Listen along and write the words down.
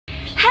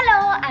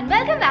and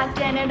welcome back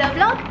to another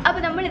vlog.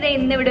 അപ്പോൾ നമ്മൾ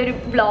ഇവിടെ ഒരു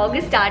vlog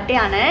സ്റ്റാർട്ട്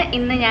ചെയ്യാണ്.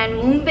 ഇന്ന് ഞാൻ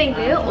മുംബൈയിൽ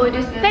ഒരു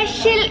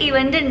സ്പെഷ്യൽ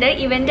ഇവന്റ് ഉണ്ട്.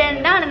 ഇവന്റ്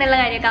എന്താണെന്നുള്ള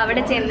കാര്യമൊക്കെ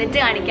അവിടെ ചെന്നിട്ട്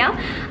കാണിക്കാം.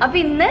 അപ്പോൾ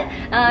ഇന്ന്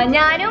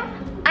ഞാനും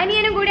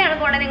അനിയനും കൂടിയാണ്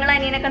പോണേ. നിങ്ങൾ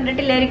അനിയനെ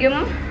കണ്ടിട്ടില്ലായിരിക്കും.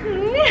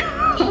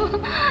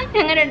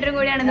 ഞങ്ങൾ രണ്ടും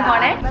കൂടിയാണ് ഇന്ന്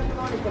പോണേ.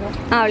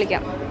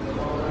 വിളിക്കാം.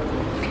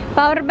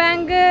 പവർ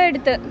ബാങ്ക്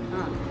എടുത്ത്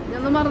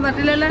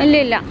ഇല്ല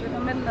ഇല്ല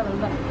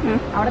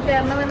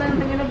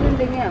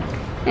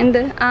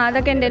എന്ത്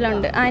അതൊക്കെ എൻ്റെ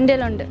ഉണ്ട്. എൻ്റെ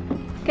ഉണ്ട്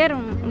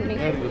കയറും.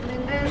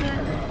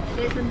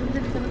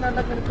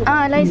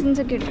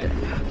 ലൈസൻസ് ഒക്കെ എടുത്ത്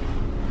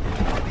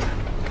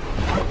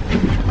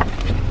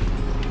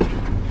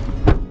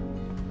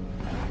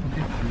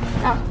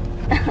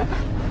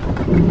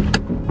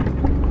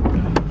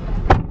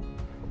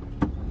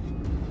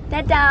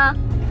ടാറ്റാ.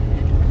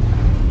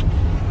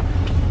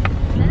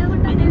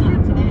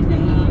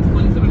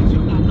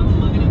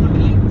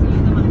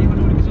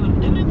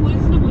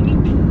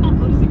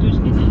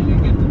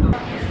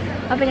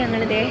 അപ്പോൾ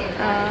ഞങ്ങളിതേ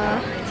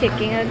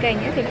ചെക്കിങ് ഒക്കെ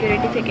കഴിഞ്ഞ്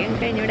സെക്യൂരിറ്റി ചെക്കിങ്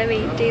കഴിഞ്ഞ് ഇവിടെ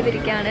വെയിറ്റ്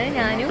ചെയ്തിരിക്കുകയാണ്.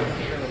 ഞാനും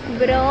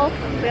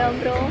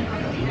ബ്രോ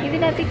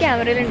ഇതിനകത്ത്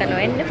ക്യാമറയിലുണ്ടല്ലോ,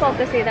 എന്നെ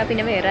ഫോക്കസ് ചെയ്താൽ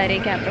പിന്നെ വേറെ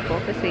ആരെയും ക്യാമറ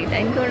ഫോക്കസ് ചെയ്താൽ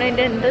എനിക്ക് തോന്നുന്നു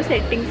എൻ്റെ എന്തോ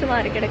സെറ്റിങ്സ്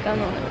മാറിക്കിടക്കാൻ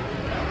തോന്നുന്നു.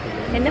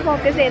 എന്നെ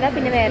ഫോക്കസ് ചെയ്താൽ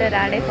പിന്നെ വേറെ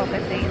ഒരാളെ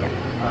ഫോക്കസ് ചെയ്യില്ല.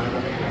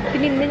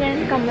 പിന്നെ ഇന്ന് ഞാൻ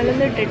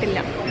കമ്മലൊന്നും ഇട്ടിട്ടില്ല,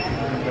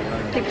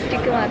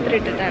 ലിപ്സ്റ്റിക്ക് മാത്രം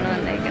ഇട്ടിട്ടാണ്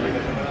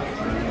വന്നേക്കുന്നത്.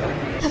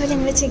 അപ്പോൾ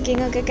ഞങ്ങൾ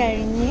ചെക്കിങ് ഒക്കെ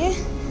കഴിഞ്ഞ്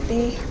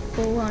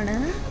പോവാണ്.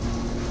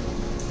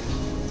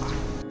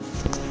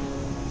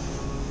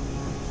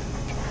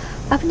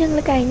 അപ്പം ഞങ്ങൾ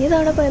കഴിഞ്ഞ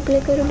തവണ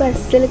പോയപ്പോഴേക്ക് ഒരു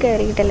ബസ്സിൽ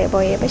കയറിയിട്ടല്ലേ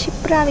പോയത്. പക്ഷെ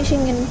ഇപ്രാവശ്യം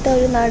ഇങ്ങനത്തെ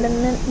ഒരു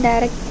നടന്ന്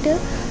ഡയറക്റ്റ്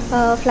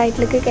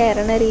ഫ്ലൈറ്റിലേക്ക്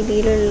കയറുന്ന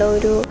രീതിയിലുള്ള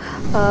ഒരു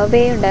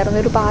വേ ഉണ്ടായിരുന്നു,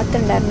 ഒരു പാത്ത്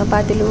ഉണ്ടായിരുന്നു. അപ്പോൾ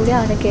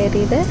അതിലൂടെയാണ്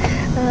കയറിയത്.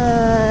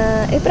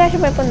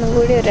 ഇപ്രാവശ്യം പോയപ്പോൾ ഒന്നും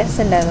കൂടി ഒരു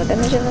രസം ഉണ്ടായിരുന്നു കേട്ടോ.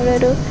 എന്ന് വെച്ചാൽ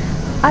ഒരു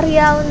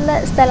അറിയാവുന്ന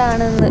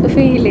സ്ഥലമാണെന്ന്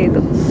ഫീൽ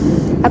ചെയ്തു.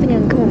 അപ്പോൾ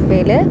ഞങ്ങൾക്ക്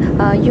മുംബൈയിൽ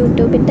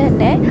യൂട്യൂബിൻ്റെ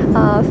തന്നെ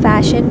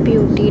ഫാഷൻ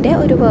ബ്യൂട്ടിയുടെ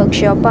ഒരു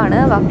വർക്ക്ഷോപ്പ്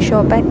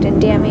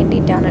അറ്റൻഡ് ചെയ്യാൻ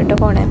വേണ്ടിയിട്ടാണ് കേട്ടോ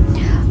പോണേ.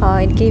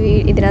 എനിക്ക്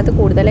ഇതിനകത്ത്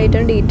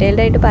കൂടുതലായിട്ടും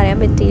ഡീറ്റെയിൽഡ് ആയിട്ട് പറയാൻ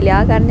പറ്റിയില്ല,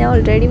 കാരണം ഞാൻ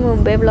ഓൾറെഡി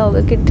മുംബൈ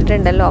വ്ളോഗൊക്കെ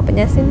ഇട്ടിട്ടുണ്ടല്ലോ. അപ്പോൾ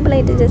ഞാൻ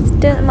സിമ്പിളായിട്ട്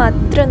ജസ്റ്റ്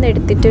മാത്രം ഒന്ന്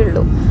എടുത്തിട്ടേ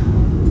ഉള്ളൂ.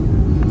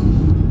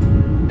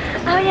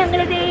 അപ്പോൾ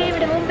ഞങ്ങളിത്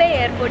ഇവിടെ മുംബൈ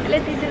എയർപോർട്ടിൽ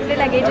എത്തിച്ചിട്ട്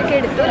ലഗേജൊക്കെ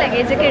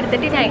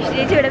എടുത്തിട്ട് ഞാൻ ഐഷ്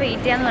ചേച്ചി ഇവിടെ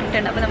വെയിറ്റ് ചെയ്യാമെന്ന്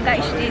പറഞ്ഞിട്ടുണ്ട്. അപ്പോൾ നമുക്ക്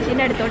ഐഷ്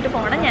ചേച്ചീൻ്റെ അടുത്തോട്ട്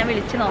പോകണം. ഞാൻ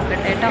വിളിച്ച്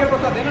നോക്കട്ടെ കേട്ടോ.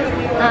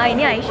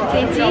 ഇനി ഐഷ്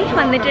ചേച്ചി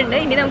വന്നിട്ടുണ്ട്.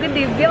 ഇനി നമുക്ക്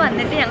ദിവ്യ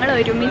വന്നിട്ട് ഞങ്ങൾ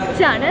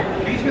ഒരുമിച്ചാണ്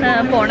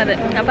പോണത്.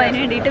 അപ്പോൾ അതിന്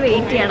വേണ്ടിയിട്ട്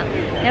വെയിറ്റ് ചെയ്യണം.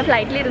 ഞാൻ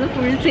ഫ്ലൈറ്റിലിരുന്ന്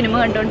ഫുൾ സിനിമ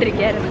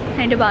കണ്ടുകൊണ്ടിരിക്കുകയായിരുന്നു.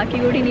 അതിൻ്റെ ബാക്കി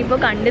കൂടി ഇനിയിപ്പോൾ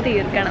കണ്ട്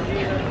തീർക്കണം.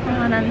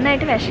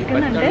 നന്നായിട്ട്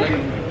വിശക്കുന്നുണ്ട്,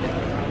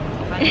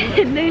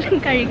 എന്തെങ്കിലും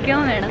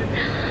കഴിക്കാൻ വേണം.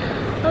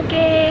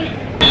 ഓക്കേ,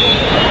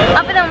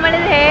 അപ്പോൾ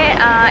നമ്മളിത്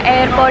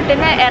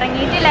എയർപോർട്ടിന്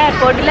ഇറങ്ങിയിട്ടില്ല.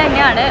 എയർപോർട്ടിൽ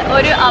തന്നെയാണ്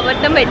ഒരു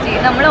അബദ്ധം പറ്റി.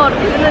 നമ്മൾ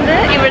ഓർക്കുന്നത്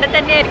ഇവിടെ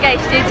തന്നെയായിരിക്കും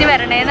ഐഷ് ചേച്ചി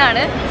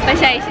വരണേന്നാണ്.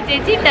 പക്ഷേ ഐഷ്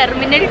ചേച്ചി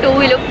ടെർമിനൽ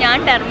 2-ലും ഞാൻ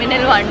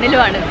ടെർമിനൽ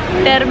 1-ലുമാണ്.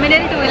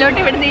 ടെർമിനൽ 2-ലോട്ട്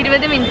ഇവിടുന്ന്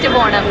 20 മിനിറ്റ്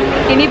പോകണം.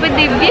 ഇനിയിപ്പോൾ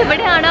ദിവ്യ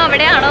ഇവിടെയാണോ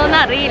അവിടെയാണോ എന്ന്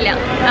അറിയില്ല.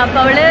 അപ്പോൾ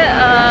അവൾ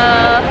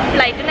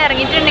ഫ്ലൈറ്റിന്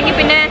ഇറങ്ങിയിട്ടുണ്ടെങ്കിൽ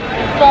പിന്നെ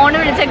ഫോൺ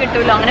വിളിച്ചാൽ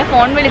കിട്ടുമല്ലോ. അങ്ങനെ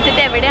ഫോൺ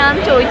വിളിച്ചിട്ട്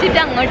എവിടെയാണെന്ന് ചോദിച്ചിട്ട്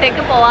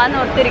അങ്ങോട്ടേക്ക് പോകാമെന്ന്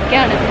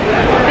ഓർത്തിരിക്കുകയാണ്.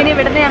 പിന്നെ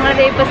ഇവിടുന്ന്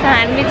ഞങ്ങളിത് ഇപ്പോൾ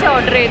സാൻഡ്വിച്ച്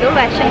ഓർഡർ ചെയ്തു.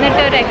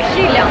 വിശന്നിട്ട് ഒരു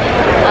രക്ഷയില്ല.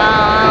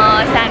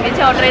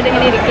 സാൻഡ്വിച്ച് ഓർഡർ ചെയ്ത്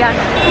ഇങ്ങനെ ഇരിക്കുകയാണ്.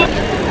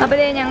 അപ്പോൾ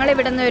ഞങ്ങൾ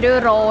ഇവിടുന്ന് ഒരു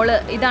റോള്,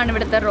 ഇതാണ്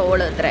ഇവിടുത്തെ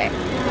റോള്.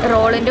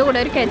 റോളിൻ്റെ കൂടെ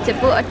ഒരു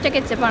ഒറ്റ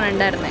കെച്ചപ്പാണ്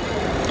ഉണ്ടായിരുന്നത്.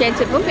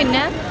 കെച്ചപ്പും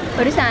പിന്നെ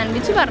ഒരു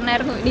സാൻഡ്വിച്ച്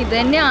പറഞ്ഞായിരുന്നു. ഇനി ഇത്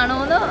തന്നെയാണോ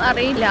എന്ന്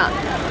അറിയില്ല.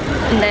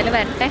 എന്തായാലും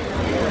വരട്ടെ.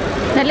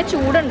 നല്ല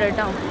ചൂടുണ്ട്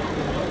കേട്ടോ.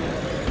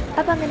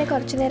 അപ്പോൾ അങ്ങനെ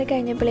കുറച്ച് നേരം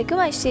കഴിഞ്ഞപ്പോഴേക്കും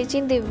ഐഷ്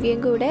ചേച്ചിയും ദിവ്യയും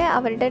കൂടെ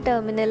അവരുടെ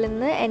ടെർമിനലിൽ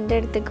നിന്ന് എൻ്റെ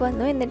അടുത്തേക്ക്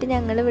വന്നു. എന്നിട്ട്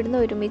ഞങ്ങൾ ഇവിടുന്ന്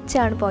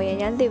ഒരുമിച്ചാണ് പോയത്.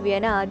 ഞാൻ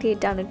ദിവ്യേനെ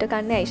ആദ്യമായിട്ടാണ് കേട്ടോ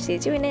കണ്ടത്. ഐഷ്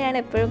ചേച്ചി പിന്നെ ഞാൻ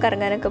എപ്പോഴും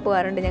കറങ്ങാനൊക്കെ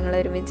പോകാറുണ്ട് ഞങ്ങൾ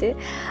ഒരുമിച്ച്.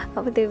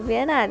 അപ്പോൾ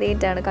ദിവ്യേനെ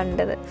ആദ്യമായിട്ടാണ്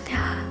കണ്ടത്.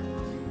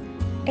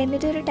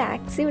 എന്നിട്ടൊരു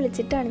ടാക്സി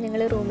വിളിച്ചിട്ടാണ്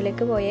ഞങ്ങൾ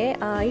റൂമിലേക്ക് പോയത്.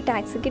 ഈ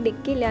ടാക്സിക്ക്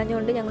ഡിക്കി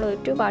ഇല്ലാഞ്ഞുകൊണ്ട് ഞങ്ങൾ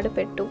ഒരുപാട്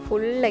പെട്ടു.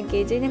 ഫുൾ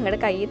ലഗേജ് ഞങ്ങളുടെ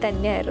കയ്യിൽ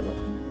തന്നെയായിരുന്നു.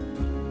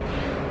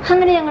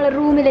 അങ്ങനെ ഞങ്ങൾ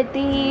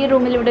റൂമിലെത്തി.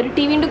 റൂമിൽ ഇവിടെ ഒരു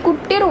ടി വിൻ്റെ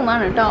കുട്ടി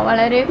റൂമാണ് കേട്ടോ,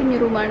 വളരെ കുഞ്ഞു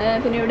റൂമാണ്.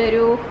 പിന്നെ ഇവിടെ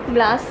ഒരു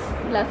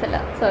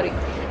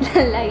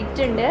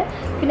ലൈറ്റ് ഉണ്ട്.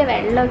 പിന്നെ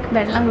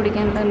വെള്ളം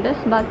കുടിക്കേണ്ടതുണ്ട്,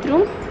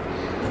 ബാത്റൂം.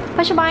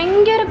 പക്ഷെ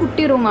ഭയങ്കര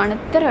കുട്ടി റൂമാണ്,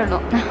 ഇത്രേ ഉള്ളൂ.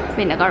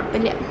 പിന്നെ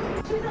കുഴപ്പമില്ല.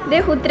 ഇതേ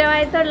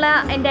ഉത്തരവാദിത്തമുള്ള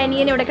എൻ്റെ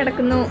അനിയൻ ഇവിടെ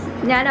കിടക്കുന്നു.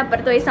 ഞാൻ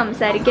അപ്പുറത്ത് പോയി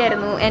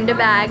സംസാരിക്കായിരുന്നു. എൻ്റെ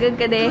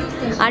ബാഗൊക്കെ ഇതേ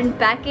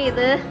അൺപാക്ക്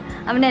ചെയ്ത്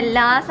അവൻ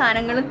എല്ലാ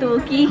സാധനങ്ങളും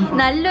തൂക്കി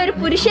നല്ലൊരു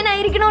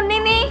പുരുഷനായിരിക്കണം ഉണ്ണി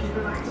നീ.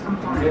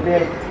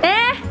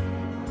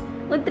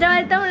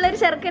 ഉത്തരവാദിത്തമുള്ളൊരു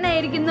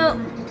ചെറുക്കനായിരിക്കുന്നു.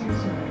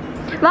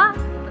 വാ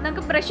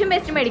നമുക്ക് ബ്രഷും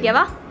പേസ്റ്റും മേടിക്കാം.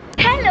 വാ.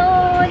 ഹലോ,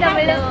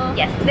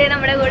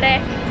 നമ്മുടെ കൂടെ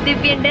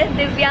ദിവ്യ ഉണ്ട്.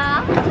 ദിവ്യ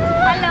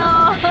ഹലോ.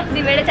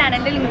 ദിവ്യയുടെ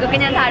ചാനലിൻ്റെ ലിങ്കൊക്കെ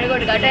ഞാൻ താഴെ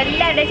കൊടുക്കാം കേട്ടോ.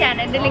 എല്ലാവരുടെയും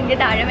ചാനലിൻ്റെ ലിങ്ക്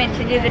താഴെ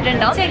മെൻഷൻ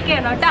ചെയ്തിട്ടുണ്ടോ, ചെക്ക്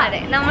ചെയ്യണം കേട്ടോ.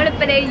 അതെ,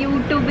 നമ്മളിപ്പോൾ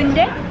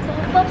യൂട്യൂബിൻ്റെ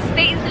പോപ്പ്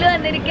സ്പേസിൽ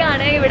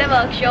വന്നിരിക്കുകയാണ്. ഇവിടെ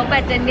വർക്ക്ഷോപ്പ്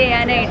അറ്റൻഡ്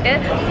ചെയ്യാനായിട്ട്.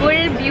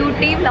 ഫുൾ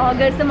ബ്യൂട്ടി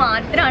വ്ളോഗേഴ്സ്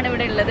മാത്രമാണ്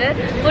ഇവിടെ ഉള്ളത്.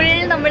 ഫുൾ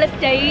നമ്മൾ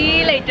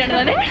സ്റ്റൈലായിട്ടാണ്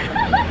വന്നത്.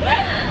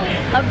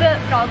 അപ്പോൾ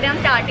പ്രോഗ്രാം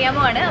സ്റ്റാർട്ട് ചെയ്യാൻ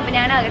പോവാണ്. അപ്പോൾ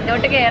ഞാൻ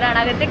അകത്തോട്ട് കയറാണ്.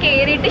 അകത്ത്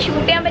കയറിയിട്ട്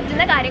ഷൂട്ട് ചെയ്യാൻ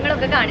പറ്റുന്ന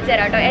കാര്യങ്ങളൊക്കെ കാണിച്ചു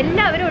തരാം കേട്ടോ.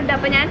 എല്ലാവരും ഉണ്ട്.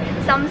 അപ്പോൾ ഞാൻ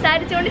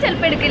സംസാരിച്ചുകൊണ്ട്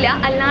ചിലപ്പോൾ എടുക്കില്ല,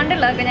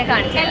 അല്ലാണ്ടുള്ളതൊക്കെ ഞാൻ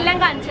എല്ലാം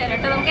കാണിച്ചു തരാം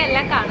കേട്ടോ. നമുക്ക്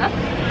എല്ലാം കാണാം.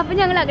 അപ്പോൾ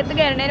ഞങ്ങൾ അകത്ത്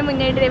കയറുന്നതിന്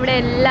മുന്നേയിട്ട് ഇവിടെ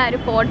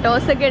എല്ലാവരും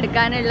ഫോട്ടോസൊക്കെ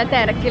എടുക്കാനുള്ള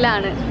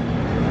തിരക്കിലാണ്.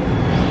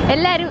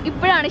 എല്ലാവരും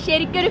ഇപ്പോഴാണ്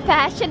ശരിക്കും ഒരു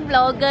ഫാഷൻ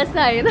വ്ളോഗേഴ്സ്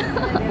ആയത്.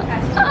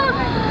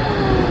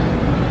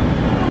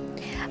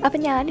 അപ്പം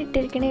ഞാൻ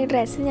ഇട്ടിരിക്കുന്ന ഈ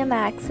ഡ്രസ്സ് ഞാൻ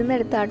മാക്സിൽ നിന്ന്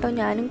എടുത്താട്ടോ.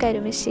 ഞാനും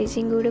കരുമിഷ്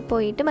ചേച്ചിയും കൂടി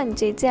പോയിട്ട്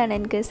മഞ്ചേച്ചിയാണ്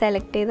എനിക്ക്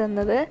സെലക്ട് ചെയ്ത്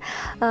തന്നത്.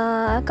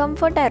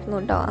 കംഫർട്ടായിരുന്നു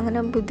കേട്ടോ,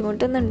 അങ്ങനെ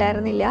ബുദ്ധിമുട്ടൊന്നും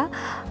ഉണ്ടായിരുന്നില്ല.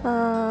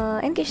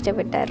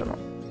 എനിക്കിഷ്ടപ്പെട്ടായിരുന്നു.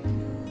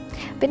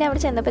 പിന്നെ അവിടെ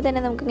ചെന്നപ്പോൾ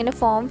തന്നെ നമുക്കിങ്ങനെ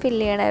ഫോം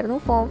ഫില്ല് ചെയ്യണമായിരുന്നു.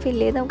 ഫോം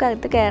ഫില്ല് ചെയ്ത് നമുക്ക്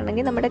അകത്ത്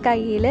കയറണമെങ്കിൽ നമ്മുടെ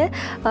കയ്യിൽ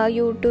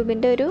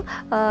യൂട്യൂബിൻ്റെ ഒരു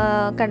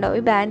കണ്ടോ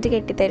ഈ ബാൻഡ്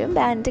കെട്ടിത്തരും.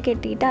 ബാൻഡ്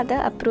കെട്ടിയിട്ട് അത്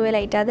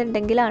അപ്രൂവലായിട്ട്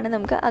അതുണ്ടെങ്കിലാണ്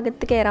നമുക്ക്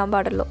അകത്ത് കയറാൻ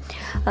പാടുള്ളൂ.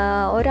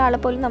 ഒരാളെ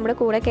പോലും നമ്മുടെ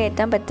കൂടെ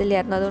കയറ്റാൻ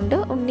പറ്റില്ലായിരുന്നു. അതുകൊണ്ട്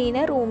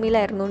ഉണ്ണീനെ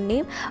റൂമിലായിരുന്നു.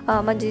 ഉണ്ണിയും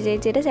മഞ്ജു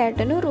ചേച്ചിയുടെ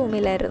ചേട്ടനും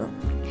റൂമിലായിരുന്നു.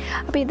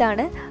 അപ്പോൾ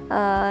ഇതാണ്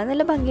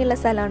നല്ല ഭംഗിയുള്ള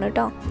സ്ഥലമാണ്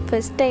കേട്ടോ.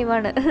 ഫസ്റ്റ്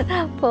ടൈമാണ്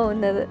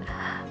പോകുന്നത്.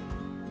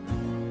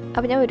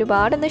 അപ്പോൾ ഞാൻ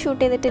ഒരുപാടൊന്നും ഷൂട്ട്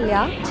ചെയ്തിട്ടില്ല.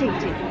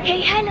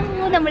 ഹേയ് ഹലോ,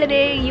 നമ്മളിത്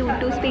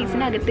യൂട്യൂബ്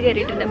സ്പേസിനകത്ത്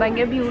കയറിയിട്ടുണ്ട്.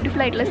 ഭയങ്കര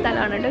ബ്യൂട്ടിഫുൾ ആയിട്ടുള്ള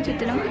സ്ഥലമാണ് കേട്ടോ.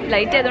 ചുറ്റിനും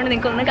ലൈറ്റ് ആയതുകൊണ്ട്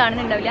നിങ്ങൾക്കൊന്നും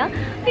കാണുന്നുണ്ടാവില്ല.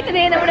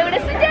 പിന്നെ നമ്മുടെ ഇവിടെ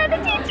സുജാത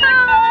ചേച്ചി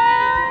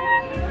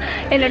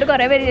എന്നോട്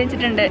കുറേ പേര്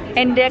ചോദിച്ചിട്ടുണ്ട്,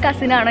 എൻ്റെ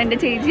കസിനാണോ എൻ്റെ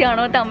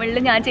ചേച്ചിയാണോ, തമിഴിൽ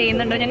ഞാൻ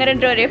ചെയ്യുന്നുണ്ടോ, ഞങ്ങൾ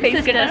രണ്ടും ഒരേ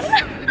ഫേസ് കിട്ടാണ്.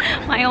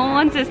 മൈ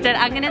ഓൺ സിസ്റ്റർ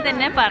അങ്ങനെ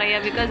തന്നെ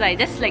പറയാം. ബിക്കോസ് ഐ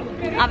ജസ്റ്റ് ലൈക്ക്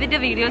അവരുടെ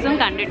വീഡിയോസും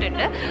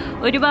കണ്ടിട്ടുണ്ട്.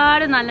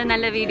 ഒരുപാട് നല്ല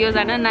നല്ല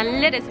വീഡിയോസാണ്,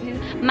 നല്ല recipes.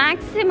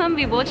 Maximum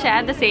we both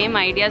share the same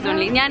ideas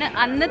only. ഞാൻ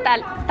അന്ന്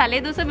തലേ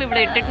ദിവസം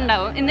ഇവിടെ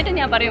ഇട്ടിട്ടുണ്ടാവും. എന്നിട്ട്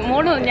ഞാൻ പറയും,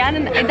 മോളോ ഞാൻ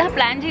ഇതാ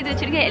പ്ലാൻ ചെയ്ത്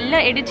വെച്ചിരിക്കുക,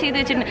 എല്ലാം എഡിറ്റ് ചെയ്ത്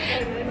വെച്ചിട്ടുണ്ട്,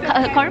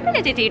 കുഴപ്പമില്ല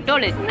ചേച്ചി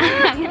ഇട്ടോള്.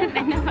 അങ്ങനെ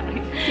തന്നെ പറയും.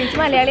 ചേച്ചി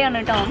മലയാളിയാണ്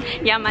കേട്ടോ.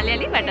 ഞാൻ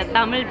മലയാളി ബട്ട്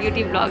തമിഴ്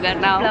ബ്യൂട്ടി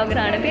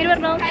ബ്ലോഗറാണ്. പേര്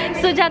പറഞ്ഞോ?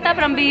 Sujatha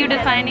from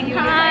Beautifying.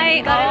 Hi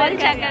all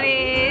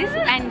chakares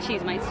and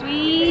she's my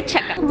sweet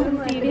chakra.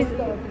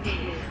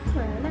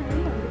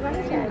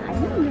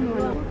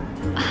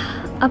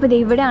 അപ്പോൾ ഇത്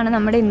ഇവിടെയാണ്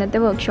നമ്മുടെ ഇന്നത്തെ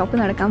വർക്ക്ഷോപ്പ്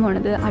നടക്കാൻ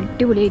പോണത്.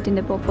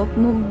 അടിപൊളിയായിട്ടുണ്ട്. പോപ്പ്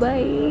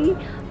മുംബൈ.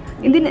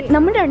 ഇതിന്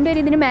നമ്മൾ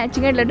രണ്ടുപേരും ഇതിന്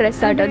മാച്ചിങ് ആയിട്ടുള്ള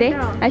ഡ്രസ്സാട്ടോ. അതെ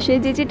അശ്വതി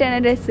ചേച്ചി ഇട്ടാണ്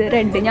ഡ്രസ്സ്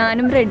റെഡ്,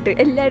 ഞാനും റെഡ്,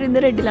 എല്ലാവരും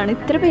ഇന്ന് റെഡിലാണ്.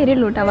 ഇത്ര പേരേ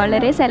ഉള്ളൂ കേട്ടോ.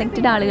 വളരെ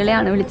സെലക്റ്റഡ്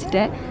ആളുകളെയാണ്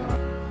വിളിച്ചിട്ട്.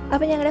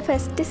 അപ്പോൾ ഞങ്ങളുടെ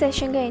ഫസ്റ്റ്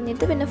സെഷൻ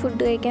കഴിഞ്ഞിട്ട് പിന്നെ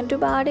ഫുഡ് കഴിക്കാൻ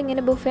ഒരുപാട്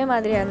ഇങ്ങനെ ബുഫേ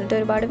മാതിരിയായിരുന്നു കേട്ടോ.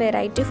 ഒരുപാട്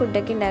വെറൈറ്റി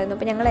ഫുഡൊക്കെ ഉണ്ടായിരുന്നു.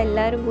 അപ്പോൾ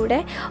ഞങ്ങളെല്ലാവരും കൂടെ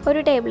ഒരു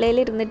ടേബിളിൽ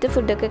ഇരുന്നിട്ട്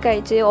ഫുഡൊക്കെ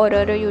കഴിച്ച്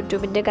ഓരോരോ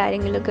യൂട്യൂബിൻ്റെ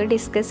കാര്യങ്ങളൊക്കെ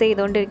ഡിസ്കസ്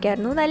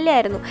ചെയ്തുകൊണ്ടിരിക്കുകയായിരുന്നു.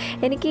 നല്ലതായിരുന്നു.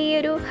 എനിക്ക് ഈ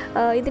ഒരു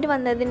ഇതിന്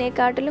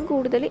വന്നതിനേക്കാട്ടിലും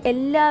കൂടുതൽ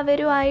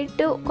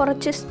എല്ലാവരുമായിട്ട്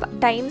കുറച്ച്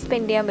ടൈം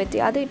സ്പെൻഡ് ചെയ്യാൻ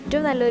പറ്റി. അത്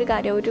ഏറ്റവും നല്ലൊരു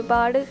കാര്യം.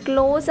 ഒരുപാട്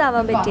ക്ലോസ്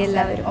ആവാൻ പറ്റി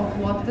എല്ലാവരും.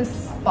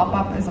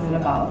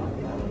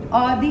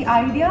 The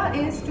idea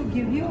is to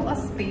give you a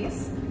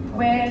space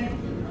where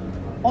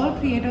all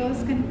creators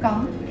can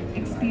come,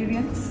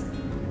 experience,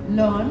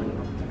 learn,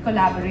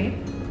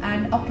 collaborate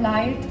and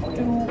apply it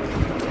to.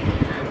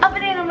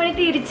 അപ്പോൾ നമ്മൾ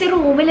തിരിച്ച്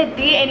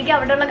റൂമിലെത്തി. എനിക്ക്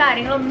അവിടെയുള്ള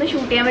കാര്യങ്ങളൊന്നും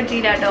ഷൂട്ട് ചെയ്യാൻ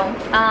പറ്റിയില്ല കേട്ടോ.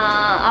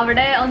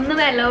 അവിടെ ഒന്നും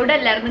അലൗഡ്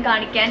അല്ലായിരുന്നു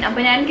കാണിക്കാൻ.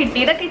 അപ്പോൾ ഞാൻ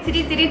കിട്ടിയതൊക്കെ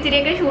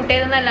ഇച്ചിരിയൊക്കെ ഷൂട്ട്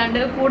ചെയ്തെന്നല്ലാണ്ട്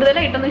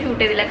കൂടുതലായിട്ടൊന്നും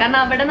ഷൂട്ട് ചെയ്തില്ല.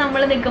 കാരണം അവിടെ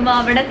നമ്മൾ നിൽക്കുമ്പോൾ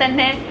അവിടെ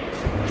തന്നെ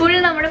ഫുൾ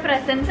നമ്മുടെ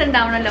പ്രസൻസ്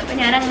ഉണ്ടാവണമല്ലോ. അപ്പോൾ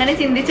ഞാൻ അങ്ങനെ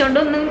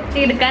ചിന്തിച്ചുകൊണ്ടൊന്നും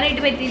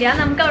എടുക്കാനായിട്ട് പറ്റിയില്ല.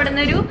 നമുക്ക് അവിടെ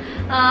നിന്നൊരു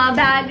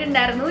ബാഗ്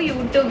ഉണ്ടായിരുന്നു.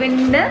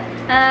 യൂട്യൂബിൻ്റെ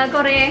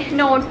കുറേ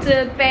നോട്ട്സ്,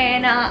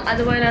 പേന,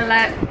 അതുപോലെയുള്ള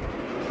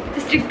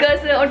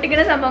സ്റ്റിക്കേഴ്സ്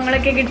ഒട്ടിക്കുന്ന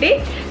സംഭവങ്ങളൊക്കെ കിട്ടി.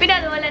 പിന്നെ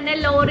അതുപോലെ തന്നെ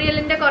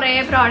ലോറിയലിൻ്റെ കുറേ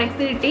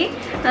പ്രോഡക്റ്റ്സ് കിട്ടി.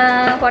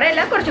 കുറേ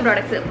അല്ല, കുറച്ച്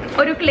പ്രോഡക്റ്റ്സ്.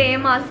 ഒരു ക്ലേ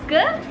മാസ്ക്,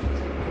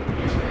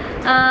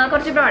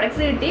 കുറച്ച്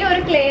പ്രോഡക്റ്റ്സ് കിട്ടി.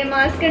 ഒരു ക്ലേ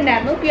മാസ്ക്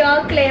ഉണ്ടായിരുന്നു,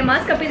 പ്യുവർ ക്ലേ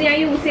മാസ്ക്. അപ്പോൾ ഇത് ഞാൻ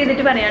യൂസ്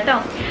ചെയ്തിട്ട് പറയാം കേട്ടോ.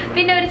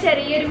 പിന്നെ ഒരു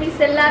ചെറിയൊരു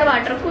മിസെല്ലാർ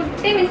വാട്ടർ,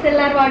 കുട്ടി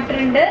മിസെല്ലാർ വാട്ടർ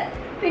ഉണ്ട്.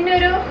 പിന്നെ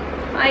ഒരു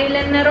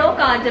ഐലൈനറോ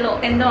കാജലോ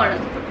എന്തോ ആണ്,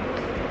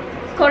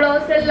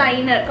 കൊളോസൽ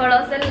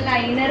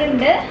ലൈനർ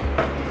ഉണ്ട്.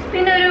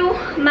 പിന്നെ ഒരു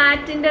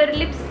മാറ്റിൻ്റെ ഒരു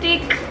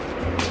ലിപ്സ്റ്റിക്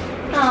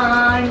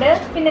ഉണ്ട്.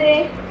 പിന്നെ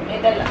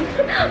ഇതല്ല,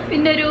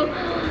 പിന്നെ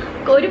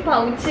ഒരു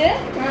പൗച്ച്,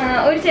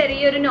 ഒരു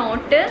ചെറിയൊരു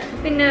നോട്ട്,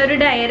 പിന്നെ ഒരു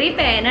ഡയറി,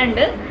 പേന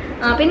ഉണ്ട്.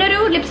 പിന്നെ ഒരു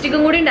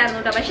ലിപ്സ്റ്റിക്കും കൂടി ഉണ്ടായിരുന്നു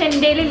കേട്ടോ. പക്ഷെ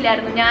എൻ്റെ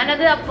ഇല്ലായിരുന്നു.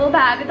 ഞാനത് അപ്പോൾ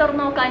ബാഗ്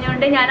തുറന്ന്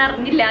നോക്കാഞ്ഞോണ്ട് ഞാൻ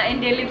അറിഞ്ഞില്ല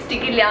എൻ്റെ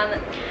ലിപ്സ്റ്റിക് ഇല്ല എന്ന്.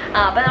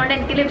 അപ്പോൾ അതുകൊണ്ട്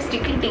എനിക്ക്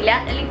ലിപ്സ്റ്റിക്ക് കിട്ടിയില്ല.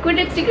 ലിക്വിഡ്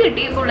ലിപ്സ്റ്റിക്ക്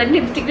കിട്ടി, കൂടുതൽ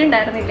ലിപ്സ്റ്റിക്ക്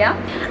ഉണ്ടായിരുന്നില്ല.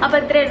 അപ്പോൾ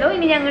ഇത്രയേ ഉള്ളൂ.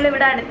 ഇനി ഞങ്ങൾ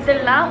ഇവിടെ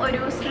അടുത്തുള്ള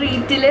ഒരു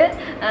സ്ട്രീറ്റിൽ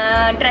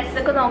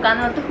ഡ്രസ്സൊക്കെ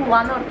നോക്കാമെന്ന്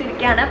പോവാന്ന്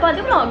ഓർത്തിരിക്കുകയാണ്. അപ്പോൾ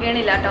അത് വ്ളോഗ്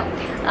ചെയ്യണില്ല കേട്ടോ,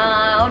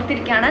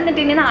 ഓർത്തിരിക്കുകയാണ്.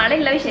 എന്നിട്ട് ഇനി നാളെ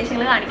ഉള്ള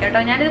വിശേഷങ്ങൾ കാണിക്കാം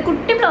കേട്ടോ. ഞാനിത്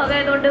കുട്ടി വ്ളോഗ്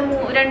ആയതുകൊണ്ട്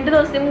 2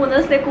 ദിവസത്തെ 3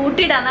 ദിവസത്തെ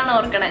കൂട്ടിയിടാന്നാണ്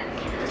ഓർക്കണേ.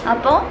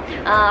 അപ്പോൾ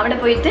അവിടെ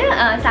പോയിട്ട്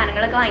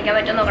സാധനങ്ങളൊക്കെ വാങ്ങിക്കാൻ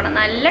പറ്റുമോ നോക്കണം.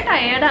 നല്ല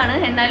ടയേർഡാണ്,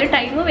 എന്നാലും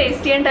ടൈം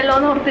വേസ്റ്റ് ചെയ്യണ്ടല്ലോ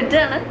എന്ന്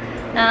ഓർത്തിട്ടാണ്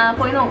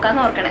പോയി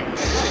നോക്കാമെന്ന് ഓർക്കണേ.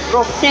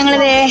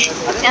 ഞങ്ങളിതേ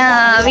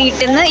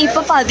വീട്ടിൽ നിന്ന്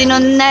ഇപ്പോൾ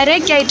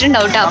 11:30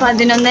 ആയിട്ടുണ്ടാവും കേട്ടോ.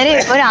 11:30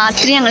 ഇപ്പോൾ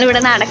രാത്രി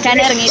ഞങ്ങളിവിടെ നടക്കാൻ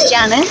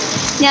ഇറങ്ങിയിരിക്കുകയാണ്.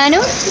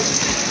 ഞാനും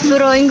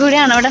ബ്രോയും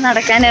കൂടിയാണ് ഇവിടെ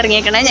നടക്കാൻ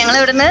ഇറങ്ങിയേക്കണേ.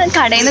 ഞങ്ങളിവിടുന്ന്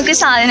കടയിൽ നിന്നൊക്കെ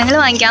സാധനങ്ങൾ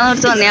വാങ്ങിക്കാമെന്ന്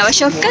ഓർത്ത് വന്നതാണ്.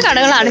 പക്ഷെ ഒക്കെ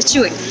കടകൾ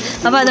അടച്ചുപോയി.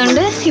 അപ്പോൾ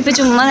അതുകൊണ്ട് ഇപ്പോൾ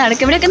ചുമ്മാ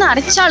നടക്കുക. ഇവിടെയൊക്കെ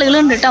നിറച്ച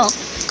ആളുകളുണ്ട് കേട്ടോ.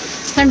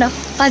 കണ്ടോ,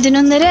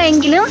 11:30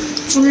 എങ്കിലും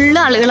ഫുള്ള്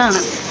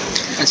ആളുകളാണ്.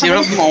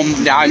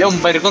 രാവിലെ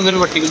 9:00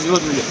 പട്ടിക്കുഞ്ഞു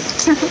പോലുമില്ല.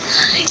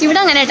 ഇവിടെ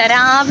അങ്ങനെ കേട്ടോ,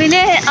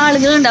 രാവിലെ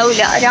ആളുകൾ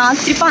ഉണ്ടാവില്ല,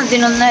 രാത്രി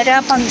 11:30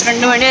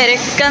 12 മണി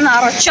വരെയൊക്കെ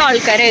നിറച്ച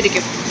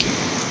ആൾക്കാരായിരിക്കും.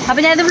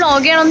 അപ്പോൾ ഞാനിത്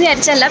വ്ളോഗ് ചെയ്യണമെന്ന്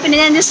വിചാരിച്ചല്ല, പിന്നെ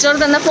ഞാൻ ജസ്റ്റ് ഓർ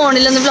തന്ന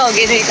ഫോണിലൊന്ന് വ്ളോഗ്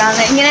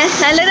ചെയ്തേക്കാന്ന്. ഇങ്ങനെ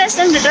നല്ല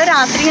രസമുണ്ട് കേട്ടോ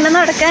രാത്രി ഇങ്ങനെ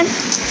നടക്കാൻ.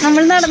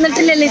 നമ്മൾ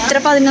നടന്നിട്ടില്ലല്ലോ ഇത്ര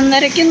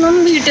 11:30-ക്കൊന്നും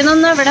വീട്ടിൽ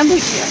നിന്നൊന്നും എവിടെ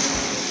പോയിട്ടില്ല.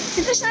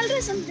 ഇത് പക്ഷെ നല്ല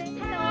രസമുണ്ട്.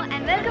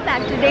 And welcome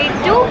back to day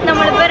 2.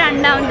 നമ്മളിപ്പോൾ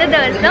 2ാമത്തെ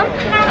ദിവസം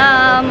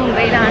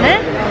മുംബൈയിലാണ്.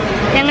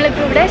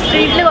 ഞങ്ങളിപ്പോൾ ഇവിടെ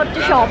സ്ട്രീറ്റിൽ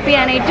കുറച്ച് ഷോപ്പ്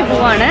ചെയ്യാനായിട്ട്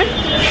പോവാണ്.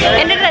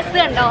 എൻ്റെ ഡ്രസ്സ്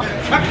കണ്ടോ,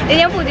 ഇത്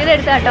ഞാൻ പുതിയത്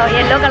എടുത്താൽ കേട്ടോ,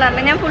 യെല്ലോ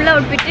കളറിൽ. ഞാൻ ഫുൾ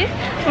ഔട്ട്ഫിറ്റ്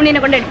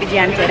ഉണ്ണീനെ കൊണ്ട് എടുപ്പിച്ച്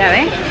കാണിച്ചു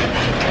തരാവേ.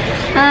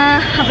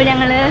 അപ്പോൾ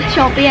ഞങ്ങൾ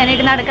ഷോപ്പ്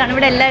ചെയ്യാനായിട്ട് നടക്കുകയാണ്.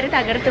 ഇവിടെ എല്ലാവരും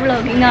തകർത്ത്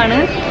വ്ളോഗിങ് ആണ്.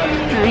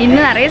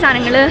 ഇന്ന് നിറയെ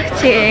സാധനങ്ങൾ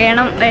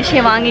ചെയ്യണം,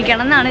 പക്ഷേ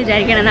വാങ്ങിക്കണം എന്നാണ്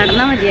വിചാരിക്കണത്.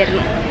 നടന്നാൽ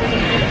മതിയായിരുന്നു.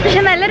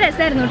 പക്ഷെ നല്ല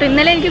രസമായിരുന്നു കേട്ടോ.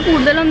 ഇന്നലെ എനിക്ക്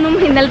കൂടുതലൊന്നും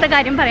ഇന്നലത്തെ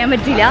കാര്യം പറയാൻ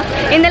പറ്റില്ല.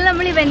 ഇന്നലെ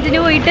നമ്മൾ ഇവൻറ്റിന്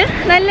പോയിട്ട്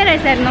നല്ല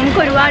രസമായിരുന്നു. നമുക്ക്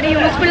ഒരുപാട്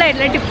യൂസ്ഫുൾ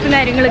ആയിട്ടുള്ള ടിപ്സും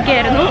കാര്യങ്ങളൊക്കെ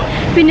ആയിരുന്നു.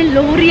 പിന്നെ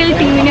ലോറിയൽ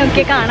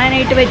ടീമിനെയൊക്കെ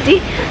കാണാനായിട്ട് പറ്റി.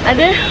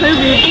 അത് ഒരു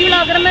ബ്യൂട്ടി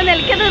വ്ളോഗർ എന്ന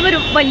നിലയ്ക്ക് അത് ഒരു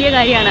വലിയ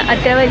കാര്യമാണ്.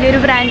 അത്ര വലിയൊരു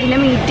ബ്രാൻഡിനെ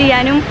മീറ്റ്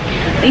ചെയ്യാനും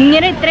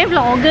ഇങ്ങനെ ഇത്രയും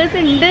വ്ളോഗേഴ്സ്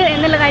ഉണ്ട്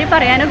എന്നുള്ള കാര്യം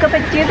പറയാനൊക്കെ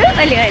പറ്റിയത്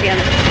വലിയ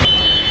കാര്യമാണ്.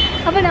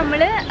 അപ്പോൾ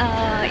നമ്മൾ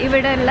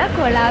ഇവിടെ ഉള്ള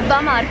കൊളാബ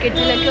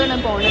മാർക്കറ്റിലേക്കാണ്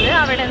പോകുന്നത്.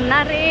 അവിടെ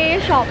നിറയെ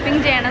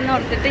ഷോപ്പിംഗ് ചെയ്യണം എന്ന്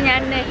ഓർത്തിട്ട്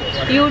ഞാൻ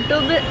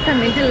യൂട്യൂബ്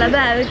തന്നിട്ടുള്ള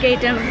ബാഗൊക്കെ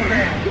ആയിട്ടാണ്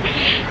പോകുന്നത്.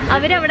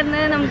 അവരവിടെ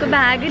നിന്ന് നമുക്ക്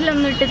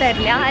ബാഗിലൊന്നും ഇട്ട്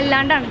തരില്ല,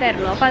 അല്ലാണ്ടാണ്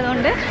തരുള്ളൂ. അപ്പോൾ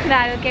അതുകൊണ്ട്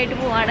ബാഗൊക്കെ ആയിട്ട്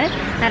പോവാണ്.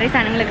 നിറയെ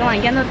സാധനങ്ങളൊക്കെ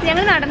വാങ്ങിക്കാൻ നോക്കി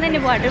ഞങ്ങൾ നടന്ന്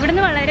തന്നെ പോകാട്ടോ.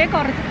 ഇവിടുന്ന് വളരെ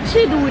കുറച്ച്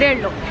ദൂരമേ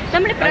ഉള്ളൂ.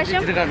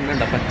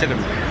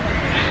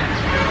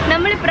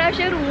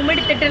 നമ്മളിപ്രാവശ്യം റൂം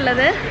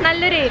എടുത്തിട്ടുള്ളത്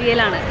നല്ലൊരു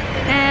ഏരിയയിലാണ്.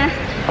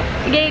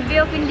 ഗേറ്റ് വേ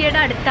ഓഫ് ഇന്ത്യയുടെ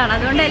അടുത്താണ്.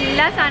 അതുകൊണ്ട്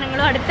എല്ലാ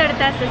സാധനങ്ങളും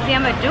അടുത്തടുത്ത് അക്സസ്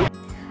ചെയ്യാൻ പറ്റും.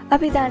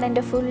 അപ്പോൾ ഇതാണ്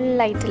എൻ്റെ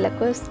ഫുള്ളായിട്ടുള്ള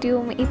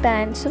കോസ്റ്റ്യൂം. ഈ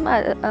പാൻസും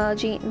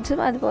ജീൻസും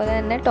അതുപോലെ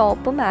തന്നെ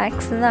ടോപ്പും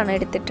മാക്സിൽ നിന്നാണ്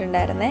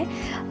എടുത്തിട്ടുണ്ടായിരുന്നത്.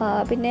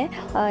 പിന്നെ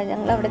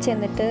ഞങ്ങളവിടെ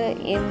ചെന്നിട്ട്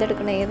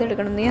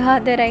ഏതെടുക്കണം എന്ന്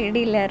യാതൊരു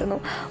ഐഡിയ ഇല്ലായിരുന്നു.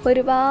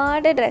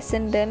 ഒരുപാട്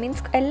ഡ്രസ്സുണ്ട്,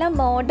 മീൻസ് എല്ലാം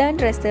മോഡേൺ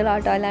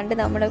ഡ്രസ്സുകളാട്ടോ, അല്ലാണ്ട്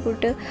നമ്മുടെ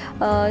കൂട്ട്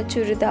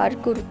ചുരിദാർ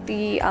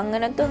കുർത്തി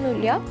അങ്ങനത്തെ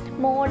ഒന്നുമില്ല.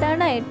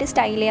 മോഡേണായിട്ട്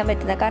സ്റ്റൈൽ ചെയ്യാൻ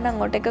പറ്റുന്ന, കാരണം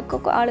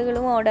അങ്ങോട്ടേക്കൊക്കെ ആളുകൾ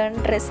മോഡേൺ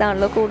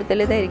ഡ്രസ്സാണല്ലോ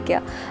കൂടുതൽ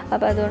ധരിക്കുക.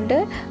 അപ്പോൾ അതുകൊണ്ട്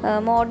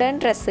മോഡേൺ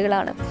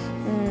ഡ്രസ്സുകളാണ്.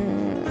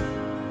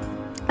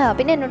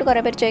 പിന്നെ എന്നോട് കുറേ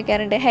പേര്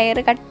ചോദിക്കാറുണ്ട് ഹെയർ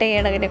കട്ട്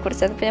ചെയ്യണതിനെ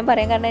കുറിച്ച്. അതിപ്പോൾ ഞാൻ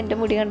പറയാൻ കാരണം എൻ്റെ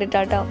മുടി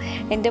കണ്ടിട്ടാട്ടോ.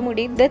 എൻ്റെ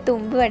മുടി ഇത്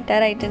തുമ്പ്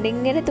വെട്ടാറായിട്ടുണ്ട്.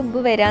 ഇങ്ങനെ തുമ്പ്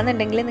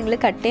വരാമെന്നുണ്ടെങ്കിൽ നിങ്ങൾ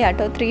കട്ട്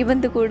ചെയ്യാട്ടോ. 3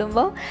 month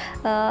കൂടുമ്പോൾ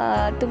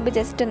തുമ്പ്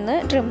ജസ്റ്റ് ഒന്ന്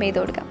ട്രിം ചെയ്ത്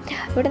കൊടുക്കാം.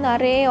 ഇവിടെ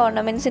നിറയെ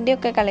ഓർണമെൻറ്റ്സിൻ്റെ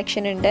ഒക്കെ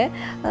കളക്ഷൻ ഉണ്ട്.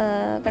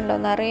 കണ്ടോ,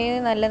 നിറയെ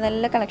നല്ല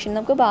നല്ല കളക്ഷൻ.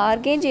 നമുക്ക്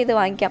ബാർഗെയിൻ ചെയ്ത്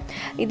വാങ്ങിക്കാം.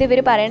 ഇത്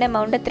ഇവർ പറയുന്ന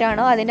എമൗണ്ട്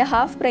എത്രയാണോ അതിൻ്റെ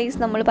ഹാഫ് പ്രൈസ്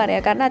നമ്മൾ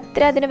പറയാം. കാരണം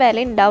അത്ര അതിന്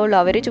വില ഉണ്ടാവുള്ളൂ.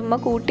 അവർ ചുമ്മാ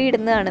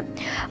കൂട്ടിയിടുന്നതാണ്.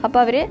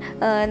 അപ്പോൾ അവർ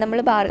നമ്മൾ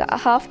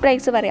ഹാഫ്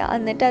പ്രൈസ് പറയാം.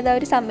 എന്നിട്ട് അത്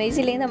അവർ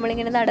സമ്മതിച്ചില്ലെങ്കിൽ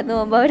നമ്മളിങ്ങനെ നടന്നു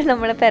പോകുമ്പോൾ അവർ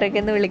നമ്മളെ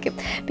പിറകെന്ന് വിളിക്കും.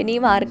 പിന്നെ ഈ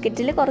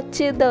മാർക്കറ്റിൽ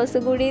കുറച്ച്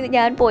ദിവസം കൂടി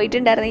ഞാൻ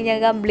പോയിട്ടുണ്ടായിരുന്നെങ്കിൽ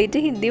ഞാൻ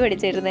കംപ്ലീറ്റ് ഹിന്ദി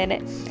പഠിച്ചിരുന്നേനെ.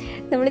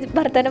 നമ്മൾ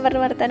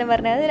വർത്തമാനം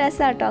പറഞ്ഞ് അത്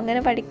രസമാട്ടോ, അങ്ങനെ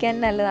പഠിക്കാൻ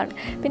നല്ലതാണ്.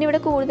 പിന്നെ ഇവിടെ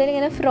കൂടുതൽ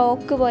ഇങ്ങനെ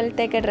ഫ്രോക്ക്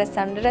പോലത്തെയൊക്കെ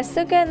ഡ്രസ്സാണ്.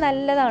 ഡ്രസ്സൊക്കെ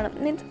നല്ലതാണ്,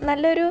 മീൻസ്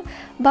നല്ലൊരു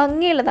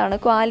ഭംഗിയുള്ളതാണ്.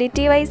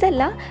 ക്വാളിറ്റി വൈസ്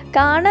അല്ല,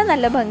 കാണാൻ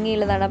നല്ല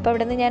ഭംഗിയുള്ളതാണ്. അപ്പോൾ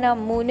അവിടെ നിന്ന് ഞാൻ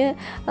അമ്മൂന്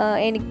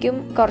എനിക്കും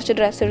കുറച്ച്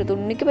ഡ്രസ്സ് എടുത്തു.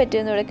 ഉണ്ണിക്ക്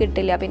പറ്റിയൊന്നും ഇവിടെ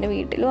കിട്ടില്ല. പിന്നെ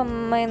വീട്ടിലും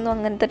അമ്മയൊന്നും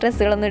അങ്ങനത്തെ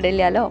ഡ്രസ്സുകളൊന്നും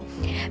ഇടില്ലല്ലോ.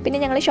 പിന്നെ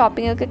ഞങ്ങൾ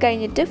ഷോപ്പിംഗ് ഒക്കെ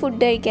കഴിഞ്ഞിട്ട്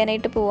ഫുഡ്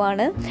കഴിക്കാനായിട്ട്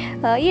പോവാണ്.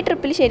 ഈ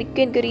ട്രിപ്പിൽ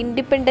ശരിക്കും എനിക്കൊരു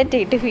ഇൻഡിപെൻഡൻ്റ്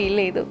ആയിട്ട് ഫീൽ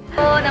ചെയ്തു.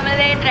 അപ്പോൾ നമ്മൾ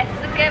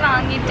ഡ്രസ്സൊക്കെ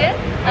വാങ്ങിയിട്ട്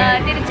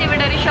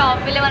തിരിച്ചിവിടെ ഒരു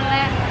ഷോപ്പിൽ വന്ന്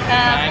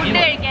ഫുഡ്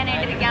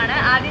കഴിക്കാനായിട്ടിരിക്കുകയാണ്.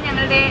 ആദ്യം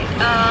ഞങ്ങളുടെ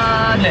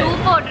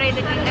സൂപ്പ് ഓർഡർ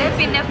ചെയ്തിട്ടുണ്ട്.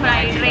 പിന്നെ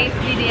ഫ്രൈഡ് റൈസ്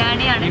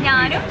ബിരിയാണിയാണ്.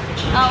 ഞാനും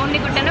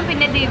ഉണ്ണിക്കുട്ടനും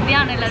പിന്നെ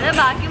ദിവ്യാണുള്ളത്.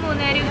 ബാക്കി 3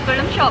 പേരും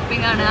ഇപ്പോഴും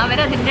ഷോപ്പിംഗ് ആണ്.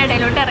 അവരതിൻ്റെ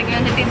ഇടയിലോട്ട് ഇറങ്ങി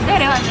വന്നിട്ട്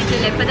ഇതുവരെ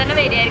വന്നിട്ടില്ല. ഇപ്പോൾ തന്നെ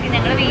വരികയായിരിക്കും.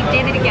 ഞങ്ങൾ വെയിറ്റ്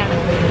ചെയ്തിരിക്കുകയാണ്.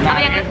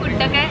 അപ്പോൾ ഞങ്ങൾ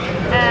ഫുഡൊക്കെ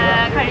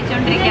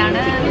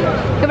കഴിച്ചുകൊണ്ടിരിക്കുകയാണ്.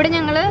 ഇവിടെ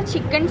ഞങ്ങൾ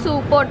ചിക്കൻ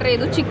സൂപ്പ് ഓർഡർ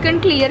ചെയ്തു. ചിക്കൻ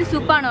ക്ലിയർ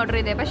സൂപ്പാണ് ഓർഡർ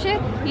ചെയ്തത്. പക്ഷേ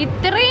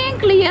ഇത്രയും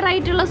ക്ലിയർ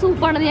ആയിട്ടുള്ള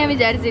സൂപ്പാണെന്ന് ഞാൻ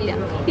വിചാരിച്ചില്ല.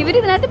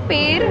 ഇവരിതിനകത്ത്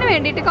പേരിന്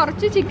വേണ്ടിയിട്ട്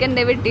കുറച്ച്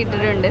ചിക്കൻ്റെ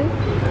വെട്ടിയിട്ടിട്ടുണ്ട്.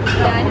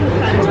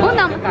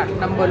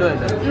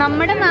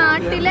 നമ്മുടെ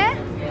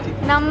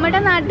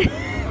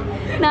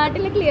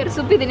നാട്ടിലെ ക്ലിയർ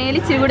സൂപ്പ് ഇതിനേൽ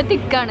ഇച്ചിരി കൂടെ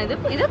തിക്കാണ്.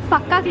 ഇത്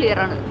പക്കാ ക്ലിയർ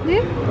ആണ്.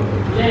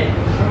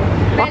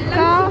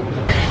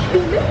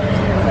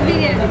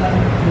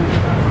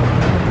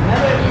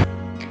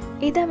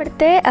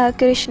 ഇതവിടുത്തെ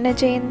കൃഷ്ണ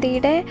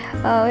ജയന്തിയുടെ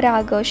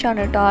ഒരാഘോഷമാണ്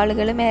കേട്ടോ.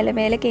 ആളുകൾ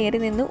മേലെ കയറി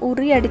നിന്ന്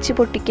ഉറി അടിച്ച്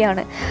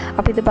പൊട്ടിക്കുകയാണ്.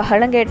 അപ്പോൾ ഇത്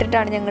ബഹളം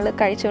കേട്ടിട്ടാണ് ഞങ്ങൾ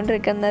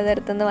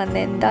കഴിച്ചുകൊണ്ടിരിക്കുന്നിടത്തുനിന്ന് വന്നത്.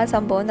 എന്താ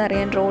സംഭവം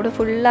എന്നറിയാൻ റോഡ്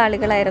ഫുൾ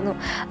ആളുകളായിരുന്നു.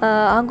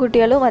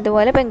 ആൺകുട്ടികളും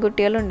അതുപോലെ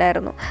പെൺകുട്ടികളും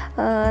ഉണ്ടായിരുന്നു.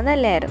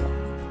 നല്ലതായിരുന്നു.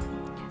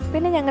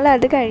 പിന്നെ ഞങ്ങൾ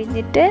അത്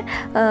കഴിഞ്ഞിട്ട്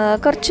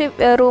കുറച്ച്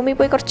റൂമിൽ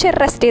പോയി കുറച്ച്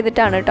റെസ്റ്റ്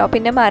ചെയ്തിട്ടാണ് കേട്ടോ.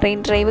 പിന്നെ മറൈൻ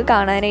ഡ്രൈവ്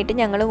കാണാനായിട്ട്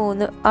ഞങ്ങൾ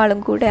 3 ആളും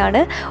കൂടെയാണ്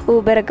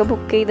ഊബറൊക്കെ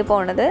ബുക്ക് ചെയ്ത്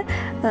പോണത്.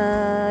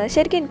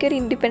 ശരിക്കും എനിക്കൊരു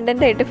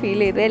ഇൻഡിപെൻഡൻ്റ് ആയിട്ട് ഫീൽ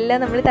ചെയ്തു. എല്ലാം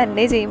നമ്മൾ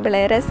തന്നെ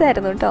ചെയ്യുമ്പോഴേ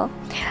രസമായിരുന്നു കേട്ടോ,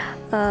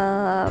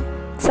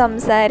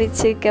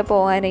 സംസാരിച്ചൊക്കെ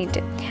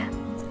പോകാനായിട്ട്.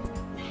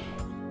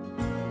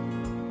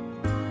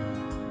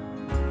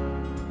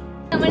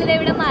 നമ്മളിത്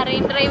ഇവിടെ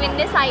മറൈൻ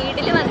ഡ്രൈവിൻ്റെ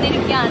സൈഡിൽ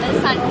വന്നിരിക്കുകയാണ്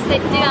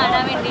സൺസെറ്റ്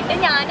കാണാൻ വേണ്ടിയിട്ട്.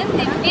 ഞാനും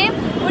ദിവ്യയും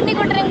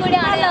ഉണ്ണിക്കുട്ടനും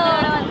കൂടിയാണ്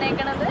ഇവിടെ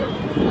വന്നേക്കണത്.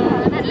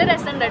 നല്ല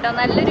രസമുണ്ട് കേട്ടോ,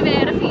 നല്ലൊരു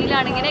വേറെ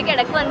ഫീലാണ്. ഇങ്ങനെയൊക്കെ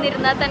ഇടയ്ക്ക്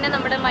വന്നിരുന്നാൽ തന്നെ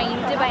നമ്മുടെ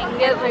മൈൻഡ്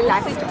ഭയങ്കര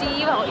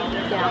പോസിറ്റീവ് ആവും.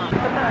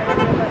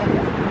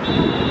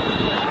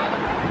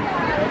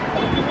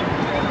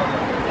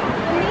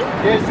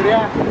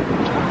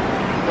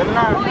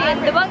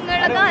 എന്ത്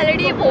ഭംഗികളൊക്കെ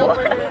ആലടി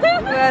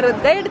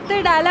വെറുതെ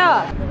എടുത്തിടാലോ.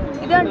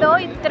 ഇത് കണ്ടോ,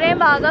 ഇത്രയും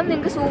ഭാഗം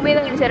നിങ്ങൾക്ക് സൂം ചെയ്ത്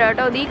കാണിച്ചു തരാം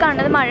കേട്ടോ. ഈ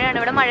കാണുന്നത് മഴയാണ്,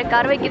 ഇവിടെ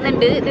മഴക്കാർ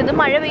വെക്കുന്നുണ്ട്. ഇത്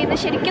മഴ പെയ്യുന്നത്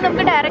ശരിക്കും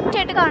നമുക്ക് ഡയറക്റ്റ്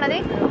ആയിട്ട് കാണാതെ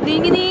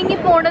നീങ്ങി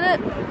പോണത്.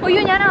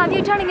 അയ്യോ, ഞാൻ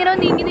ആദ്യമായിട്ടാണ് ഇങ്ങനെ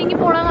നീങ്ങി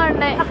പോണത്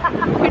കാണണേ.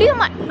 ഇടി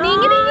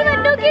നീങ്ങി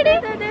നോക്കിയിടേ,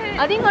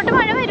 അത് ഇങ്ങോട്ട്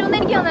മഴ വരുമെന്ന്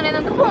എനിക്ക് തോന്നണേ.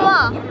 നമുക്ക് പോവാ,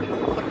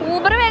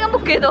 ഊബർ വേഗം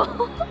ബുക്ക് ചെയ്തോ.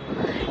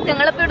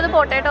 ഞങ്ങളിപ്പോൾ ഇവിടുന്ന്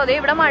പോട്ടെ കേട്ടോ. അതെ,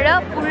 ഇവിടെ മഴ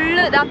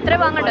ഫുള്ള് ഇത് അത്ര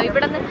വാങ്ങണ്ടോ.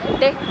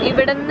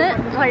 ഇവിടുന്ന്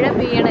മഴ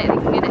പെയ്യണേ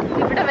ഇങ്ങനെ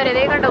ഇവിടെ വരെ.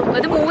 ഇതേ കണ്ടോ,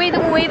 അത് മൂവ്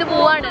ചെയ്ത്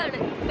പോവാണ്.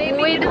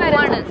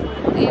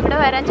 ഇവിടെ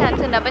വരാൻ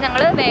ചാൻസ് ഉണ്ട്. അപ്പൊ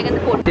ഞങ്ങള് വേഗം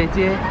പോട്ടെ.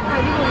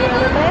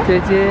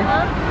 ചേച്ചിനെ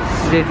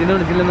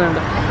വിളിച്ചില്ലെന്ന് വേണ്ട,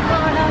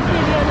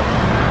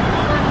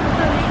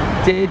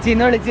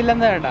 ചേച്ചീനെ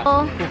വിളിച്ചില്ലെന്ന് വേണ്ട.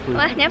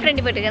 ഞാൻ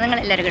ഫ്രണ്ടിൽ പോയിട്ട് നിങ്ങൾ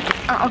എല്ലാവരും കിട്ടും.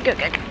 ഓക്കെ.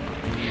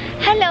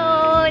 ഹലോ,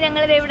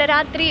 ഞങ്ങളിത് ഇവിടെ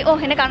രാത്രി,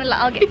 എന്നെ കാണില്ല.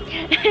 ഓക്കെ,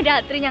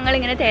 രാത്രി ഞങ്ങൾ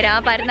ഇങ്ങനെ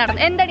തരാപ്പാരം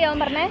നടന്നു. എന്താടി അവൻ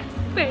പറഞ്ഞേ?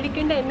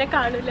 പേടിക്കണ്ട, എന്നെ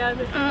കാണില്ലേ.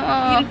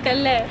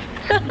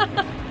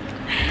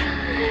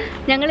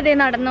 ഞങ്ങളിതേ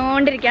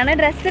നടന്നുകൊണ്ടിരിക്കുകയാണ്.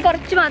 ഡ്രസ്സ്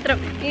കുറച്ച് മാത്രം,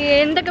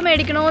 എന്തൊക്കെ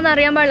മേടിക്കണോന്ന്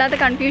അറിയാൻ പാടില്ലാത്ത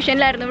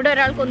കൺഫ്യൂഷനിലായിരുന്നു. ഇവിടെ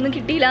ഒരാൾക്കൊന്നും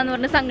കിട്ടിയില്ല എന്ന്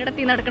പറഞ്ഞ്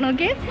സങ്കടത്തിൽ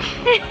നടക്കണമൊക്കെ.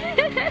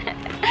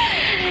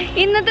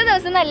 ഇന്നത്തെ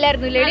ദിവസം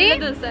നല്ലായിരുന്നു ഇല്ലേടി?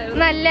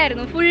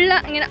 നല്ലായിരുന്നു. ഫുള്ള്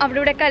ഇങ്ങനെ അവിടെ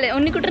ഇവിടെ ഒക്കെ അല്ലേ.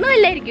 ഉണ്ണിക്കുട്ടനും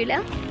നല്ലായിരിക്കൂല?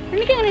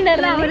 എനിക്ക് അങ്ങനെ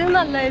ഉണ്ടായിരുന്നു.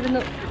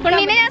 നല്ലായിരുന്നു.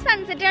 ഉണ്ണിനെ ഞാൻ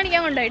സൺസെറ്റ്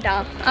കാണിക്കാൻ കൊണ്ടുപോയിട്ടാ.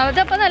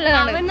 അതപ്പോ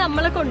നല്ലതാണ്.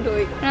 നമ്മളെ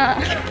കൊണ്ടുപോയി.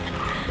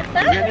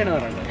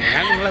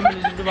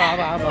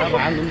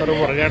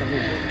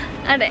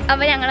 അതെ,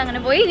 അപ്പൊ ഞങ്ങൾ അങ്ങനെ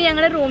പോയി. ഇനി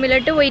ഞങ്ങൾ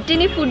റൂമിലോട്ട് പോയിട്ട്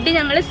ഇനി ഫുഡ്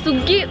ഞങ്ങൾ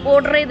സ്വിഗ്ഗി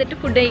ഓർഡർ ചെയ്തിട്ട്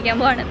ഫുഡ് കഴിക്കാൻ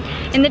പോവാണ്.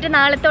 എന്നിട്ട്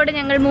നാളത്തോടെ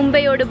ഞങ്ങൾ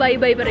മുംബൈയോട് ബൈ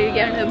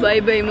പറയുകയാണ്. ബൈ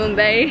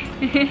മുംബൈ.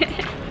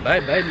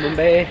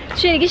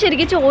 പക്ഷെ എനിക്ക്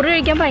ശരിക്കും ചോറ്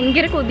കഴിക്കാൻ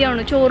ഭയങ്കര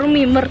കൊതിയാണ്, ചോറും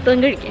മീൻ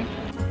വറുത്തതും കഴിക്കാൻ.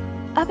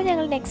 അപ്പോൾ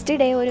ഞങ്ങൾ നെക്സ്റ്റ്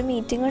ഡേ ഒരു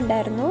മീറ്റിംഗ്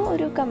ഉണ്ടായിരുന്നു,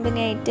 ഒരു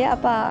കമ്പനിയായിട്ട്.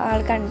 അപ്പോൾ ആൾ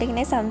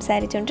കണ്ടിങ്ങനെ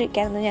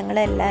സംസാരിച്ചുകൊണ്ടിരിക്കുകയായിരുന്നു.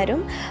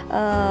 ഞങ്ങളെല്ലാവരും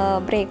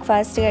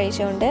ബ്രേക്ക്ഫാസ്റ്റ്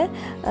കഴിച്ചുകൊണ്ട്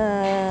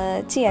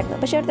ചെയ്യായിരുന്നു.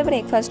 പക്ഷേ അവിടുത്തെ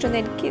ബ്രേക്ക്ഫാസ്റ്റ് ഒന്നും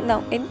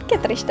എനിക്ക്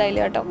അത്ര ഇഷ്ടമായില്ല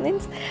കേട്ടോ.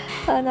 മീൻസ്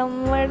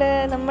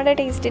നമ്മുടെ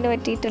ടേസ്റ്റിന്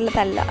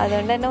പറ്റിയിട്ടുള്ളതല്ല.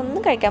 അതുകൊണ്ട് തന്നെ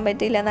ഒന്നും കഴിക്കാൻ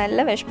പറ്റിയില്ല.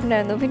 നല്ല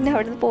വിശപ്പുണ്ടായിരുന്നു. പിന്നെ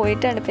അവിടുന്ന്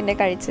പോയിട്ടാണ് പിന്നെ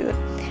കഴിച്ചത്.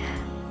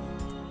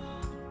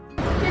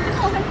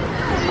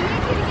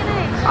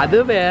 അത്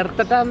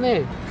വേർത്തിട്ടാന്നേ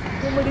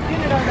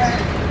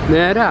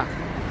നേരാ.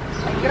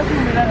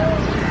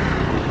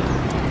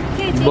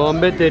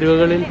 ബോംബെ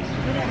തെരുവുകളിൽ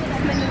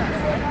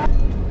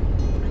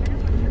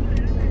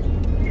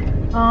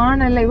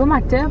ആണല്ലേ. ഇവ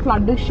മറ്റേ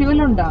ഫ്ലഡ്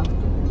ഇഷ്യൂലുണ്ടോ?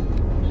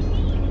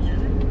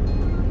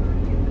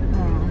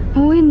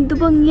 എന്ത്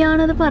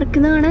ഭംഗിയാണത്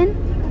പറക്കുന്ന കാണാൻ.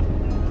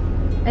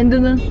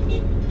 എന്തെന്ന്?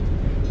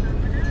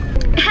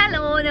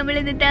 ഹലോ, നമ്മൾ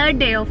ഇന്ന് 3rd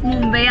ഡേ ഓഫ്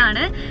മുംബൈ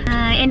ആണ്.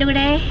 എൻ്റെ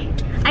കൂടെ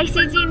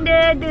ഐശ്വര്യ ഉണ്ട്,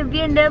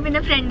 ദിവ്യ ഉണ്ട്, പിന്നെ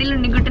ഫ്രണ്ടിൽ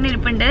ഉണ്ണിക്കുട്ടൻ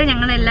ഇരിപ്പുണ്ട്.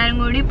 ഞങ്ങൾ എല്ലാവരും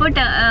കൂടി ഇപ്പോൾ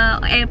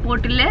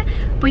എയർപോർട്ടിൽ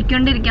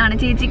പോയിക്കൊണ്ടിരിക്കുകയാണ്.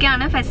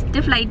 ചേച്ചിക്കാണ് ഫസ്റ്റ്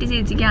ഫ്ലൈറ്റ്,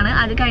 ചേച്ചിക്കാണ്.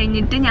 അത്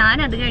കഴിഞ്ഞിട്ട്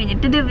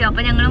ദിവ്യ.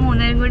 അപ്പോൾ ഞങ്ങൾ 3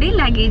 പേരും കൂടി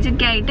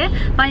ലഗേജൊക്കെ ആയിട്ട്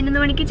 11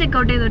 മണിക്ക്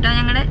ചെക്കൗട്ട് ചെയ്തു കേട്ടോ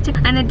ഞങ്ങളുടെ.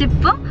 എന്നിട്ട്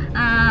ഇപ്പോൾ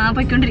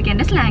പോയിക്കൊണ്ടിരിക്കുക.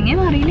 എൻ്റെ സ്ലാങ്ങേ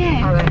മാറിയില്ലേ?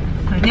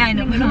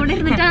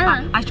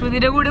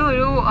 അശ്വതിയുടെ കൂടെ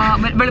ഒരു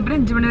വെളുപ്പിന്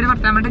 5 മണി വരെ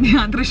വർത്താൻ വേണ്ടി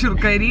ഞാൻ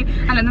തൃശ്ശൂർക്കാരി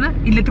അല്ലെന്ന്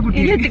ഇല്ലത്തെ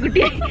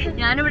കുട്ടി.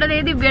 ഞാനിവിടെ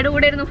ദിവ്യയുടെ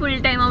കൂടെ ആയിരുന്നു ഫുൾ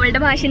ടൈം.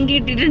 അവളുടെ ഭാഷ എനിക്ക്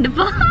കിട്ടിയിട്ടുണ്ട്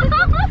ഇപ്പൊ.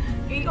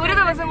 ഒരു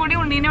ദിവസം കൂടി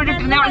ഉണ്ണീനെ ഇവിടെ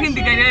ഇട്ടിരുന്ന അവൾ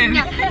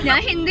ഹിന്ദിക്കാരിയായിരുന്നു. ഞാൻ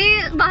ഹിന്ദി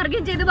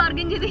ബാർഗൻ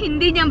ചെയ്ത്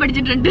ഹിന്ദി ഞാൻ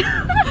പഠിച്ചിട്ടുണ്ട്.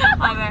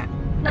 അതെ,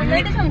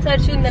 നന്നായിട്ട്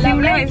സംസാരിച്ചു ഇന്നലെ.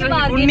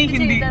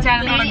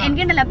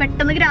 എനിക്കുണ്ടല്ലോ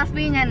പെട്ടെന്ന് ഗ്രാസ്പ്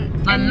ചെയ്യും ഞാൻ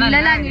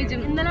എല്ലാ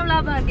ലാംഗ്വേജും. ഇന്നലെ അവളാ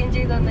ഭാഗ്യം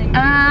ചെയ്തു.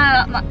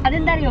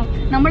 അതെന്താ അറിയോ,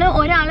 നമ്മള്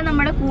ഒരാള്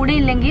നമ്മുടെ കൂടെ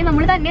ഇല്ലെങ്കിൽ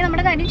നമ്മൾ തന്നെ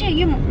നമ്മുടെ കാര്യം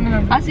ചെയ്യും.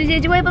 അസു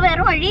ചേച്ചി പോയപ്പോ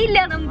വേറെ വഴിയില്ല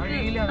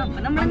നമുക്ക്. അപ്പൊ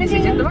നമ്മളെന്താ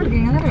ചെയ്യും?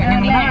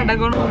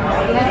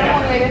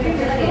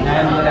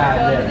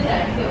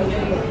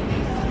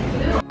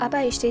 അപ്പോൾ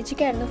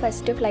ഐശ്വര്യക്കായിരുന്നു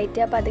ഫസ്റ്റ് ഫ്ലൈറ്റ്.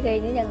 അപ്പോൾ അത്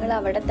കഴിഞ്ഞ് ഞങ്ങൾ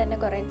അവിടെ തന്നെ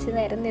കുറച്ച്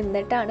നേരം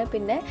നിന്നിട്ടാണ്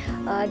പിന്നെ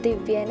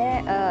ദിവ്യനെ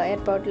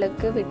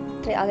എയർപോർട്ടിലേക്ക്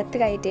അകത്ത്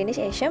കയറ്റിയതിന്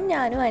ശേഷം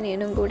ഞാനും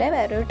അനിയനും കൂടെ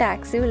വേറൊരു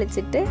ടാക്സി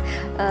വിളിച്ചിട്ട്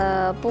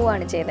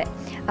പോവുകയാണ് ചെയ്തത്.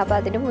 അപ്പോൾ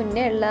അതിന്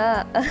മുന്നേ ഉള്ള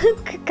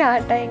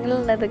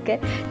കാട്ടായങ്ങളുള്ളതൊക്കെ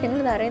ഞങ്ങൾ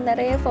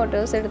നിറയെ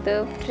ഫോട്ടോസ് എടുത്ത്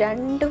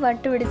 2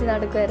 വട്ട് പിടിച്ച്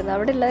നടക്കുമായിരുന്നു.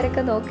 അവിടെ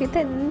ഉള്ളവരൊക്കെ നോക്കിയിട്ട്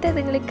എന്താ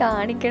നിങ്ങൾ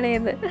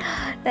കാണിക്കണേന്ന്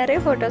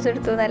നിറയെ ഫോട്ടോസ്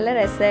എടുത്തു. നല്ല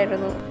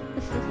രസമായിരുന്നു.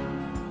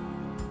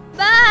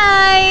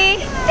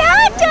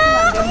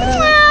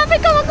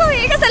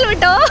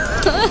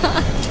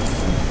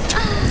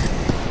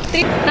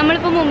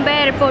 നമ്മളിപ്പോ മുംബൈ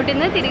എയർപോർട്ടിൽ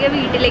നിന്ന് തിരികെ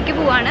വീട്ടിലേക്ക്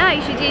പോവാണ്.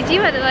 ഐഷു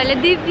ചേച്ചിയും അതുപോലെ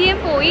ദിവ്യയും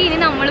പോയി. ഇനി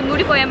നമ്മളും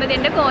കൂടി പോയാൽ മതി.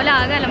 എൻ്റെ കോലം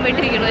ആകെ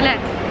അലമ്പിട്ടിരിക്കണു അല്ലേ.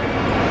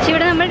 പക്ഷെ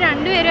ഇവിടെ നമ്മൾ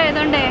 2 പേരും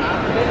ആയതുകൊണ്ടേ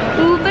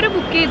ഊബർ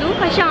ബുക്ക് ചെയ്തു.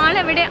 പക്ഷെ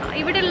ആളെവിടെ,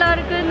 ഇവിടെ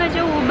ഉള്ളവർക്ക് എന്ന്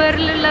വെച്ചാൽ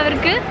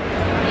ഊബറിലുള്ളവർക്ക്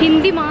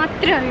ഹിന്ദി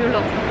മാത്രമേ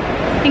അറിയുള്ളൂ,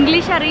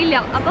 ഇംഗ്ലീഷ് അറിയില്ല.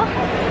 അപ്പോൾ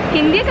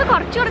ഹിന്ദിയൊക്കെ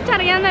കുറച്ച്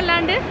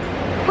അറിയാമെന്നല്ലാണ്ട്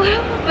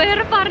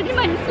വേറെ പറഞ്ഞ്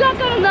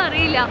മനസ്സിലാക്കാനൊന്നും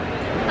അറിയില്ല.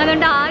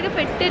 അതുകൊണ്ട് ആകെ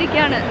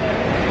പെട്ടിരിക്കുകയാണ്.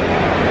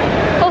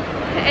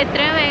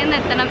 എത്രയും വേഗം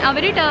എത്തണം.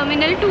 അവർ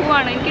ടെർമിനൽ 2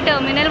 ആണ്, എനിക്ക്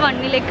ടെർമിനൽ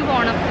 1ലേക്ക്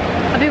പോകണം.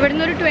 അപ്പോൾ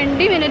ഇവിടുന്ന് ഒരു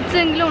 20 മിനിറ്റ്സ്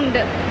എങ്കിലും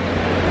ഉണ്ട്.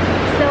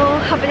 സോ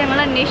അപ്പോൾ ഞങ്ങൾ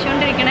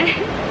അന്വേഷിച്ചുകൊണ്ടിരിക്കണേ.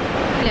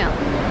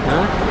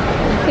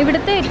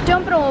 ഇവിടുത്തെ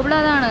ഏറ്റവും പ്രോബ്ലം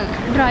അതാണ്,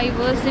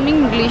 ഡ്രൈവേഴ്സിന്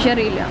ഇംഗ്ലീഷ്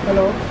അറിയില്ല.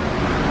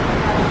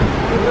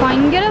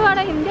 ഭയങ്കര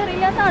പാടാ. ഹിന്ദി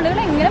അറിയില്ലാത്ത ആളുകൾ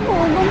എങ്ങനെ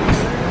പോകും?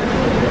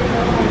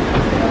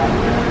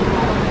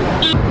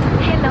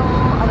 ഹലോ,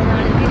 അപ്പോൾ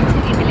നമ്മൾ തിരിച്ച്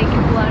വീട്ടിലേക്ക്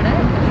പോവാണ്.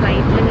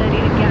 ഫ്ലൈറ്റിൽ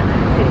കയറിയിരിക്കുകയാണ്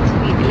തിരിച്ച്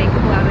വീട്ടിലേക്ക്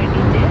പോകാൻ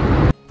വേണ്ടിയിട്ട്.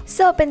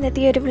 സോ അപ്പോൾ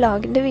ഇന്നത്തെ ഈ ഒരു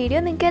വ്ളോഗിൻ്റെ വീഡിയോ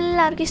നിങ്ങൾക്ക്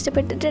എല്ലാവർക്കും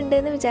ഇഷ്ടപ്പെട്ടിട്ടുണ്ട്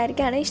എന്ന്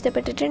വിചാരിക്കുകയാണ്.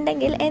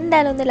 ഇഷ്ടപ്പെട്ടിട്ടുണ്ടെങ്കിൽ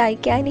എന്തായാലും ഒന്ന് ലൈക്ക്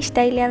ചെയ്യുക, അതിന്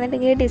ഇഷ്ടമില്ല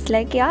എന്നുണ്ടെങ്കിൽ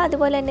ഡിസ്ലൈക്ക് ചെയ്യുക.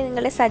 അതുപോലെ തന്നെ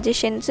നിങ്ങളുടെ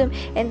സജഷൻസും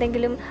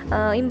എന്തെങ്കിലും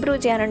ഇമ്പ്രൂവ്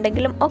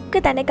ചെയ്യാനുണ്ടെങ്കിലും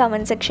ഒക്കെ തന്നെ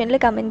കമൻറ്റ് സെക്ഷനിൽ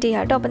കമൻറ്റ്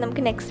ചെയ്യുക കേട്ടോ. അപ്പോൾ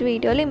നമുക്ക് നെക്സ്റ്റ്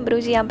വീഡിയോയിൽ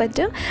ഇമ്പ്രൂവ് ചെയ്യാൻ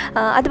പറ്റും.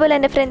 അതുപോലെ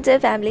എൻ്റെ ഫ്രണ്ട്സ്,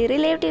 ഫാമിലി,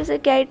 റിലേറ്റീവ്സ്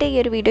ഒക്കെ ആയിട്ട് ഈ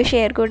ഒരു വീഡിയോ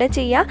ഷെയർ കൂടെ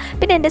ചെയ്യുക.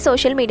 പിന്നെ എൻ്റെ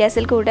സോഷ്യൽ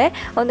മീഡിയാസിൽ കൂടെ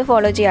ഒന്ന്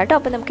ഫോളോ ചെയ്യാം കേട്ടോ.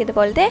 അപ്പോൾ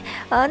നമുക്കിതുപോലത്തെ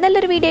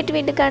നല്ലൊരു വീഡിയോ ആയിട്ട്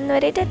വീണ്ടും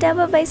കാണുന്നവരെ tata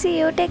bye, see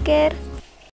you, take care.